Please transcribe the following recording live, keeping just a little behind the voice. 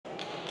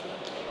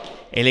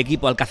El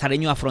equipo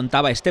alcazareño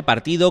afrontaba este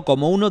partido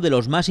como uno de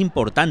los más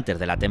importantes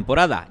de la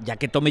temporada, ya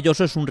que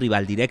Tomelloso es un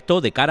rival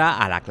directo de cara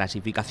a la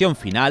clasificación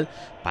final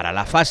para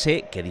la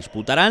fase que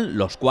disputarán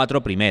los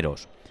 4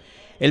 primeros.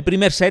 El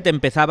primer set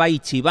empezaba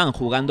Ichiban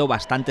jugando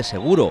bastante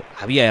seguro.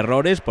 Había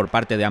errores por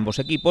parte de ambos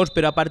equipos,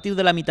 pero a partir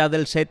de la mitad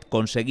del set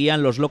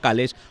conseguían los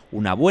locales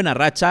una buena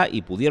racha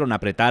y pudieron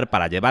apretar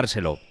para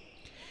llevárselo.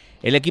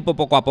 El equipo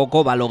poco a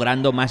poco va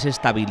logrando más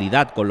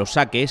estabilidad con los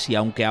saques y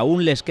aunque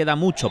aún les queda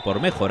mucho por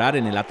mejorar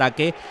en el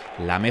ataque,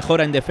 la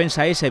mejora en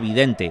defensa es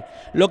evidente,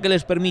 lo que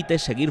les permite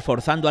seguir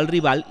forzando al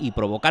rival y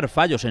provocar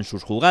fallos en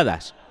sus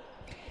jugadas.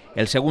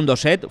 El segundo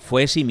set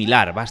fue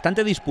similar,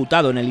 bastante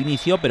disputado en el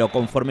inicio, pero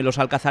conforme los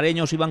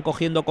alcazareños iban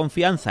cogiendo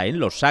confianza en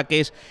los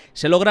saques,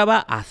 se lograba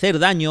hacer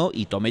daño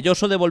y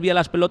Tomelloso devolvía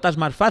las pelotas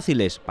más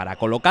fáciles para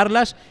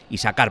colocarlas y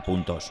sacar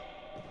puntos.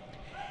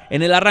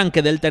 En el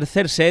arranque del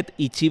tercer set,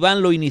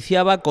 Ichiban lo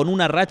iniciaba con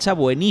una racha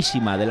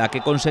buenísima de la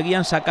que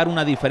conseguían sacar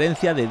una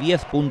diferencia de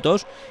 10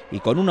 puntos y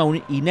con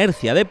una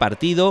inercia de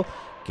partido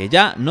que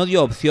ya no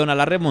dio opción a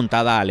la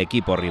remontada al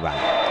equipo rival.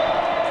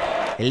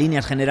 En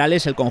líneas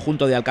generales, el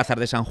conjunto de Alcázar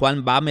de San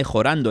Juan va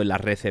mejorando en las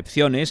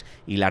recepciones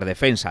y las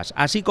defensas,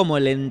 así como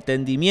el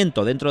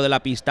entendimiento dentro de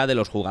la pista de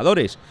los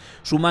jugadores,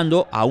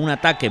 sumando a un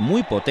ataque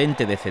muy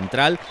potente de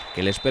central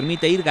que les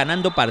permite ir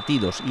ganando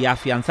partidos y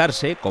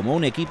afianzarse como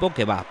un equipo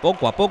que va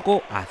poco a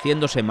poco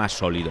haciéndose más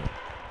sólido.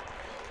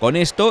 Con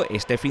esto,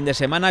 este fin de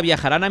semana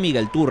viajarán a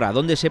Miguelturra,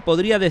 donde se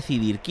podría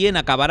decidir quién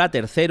acabará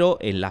tercero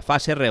en la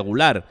fase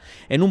regular,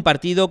 en un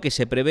partido que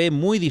se prevé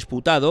muy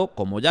disputado,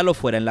 como ya lo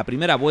fuera en la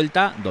primera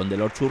vuelta, donde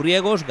los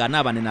churriegos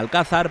ganaban en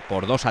Alcázar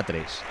por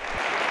 2-3.